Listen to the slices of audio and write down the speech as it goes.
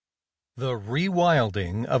The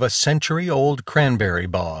Rewilding of a Century-Old Cranberry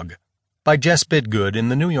Bog by Jess Bidgood in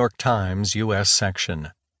the New York Times, U.S.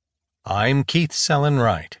 section. I'm Keith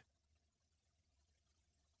Sellon-Wright.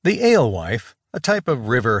 The alewife, a type of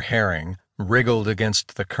river herring, wriggled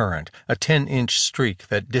against the current, a 10-inch streak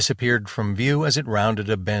that disappeared from view as it rounded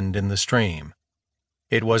a bend in the stream.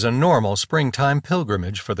 It was a normal springtime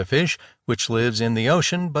pilgrimage for the fish, which lives in the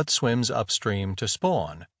ocean but swims upstream to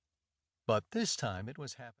spawn. But this time it was happening.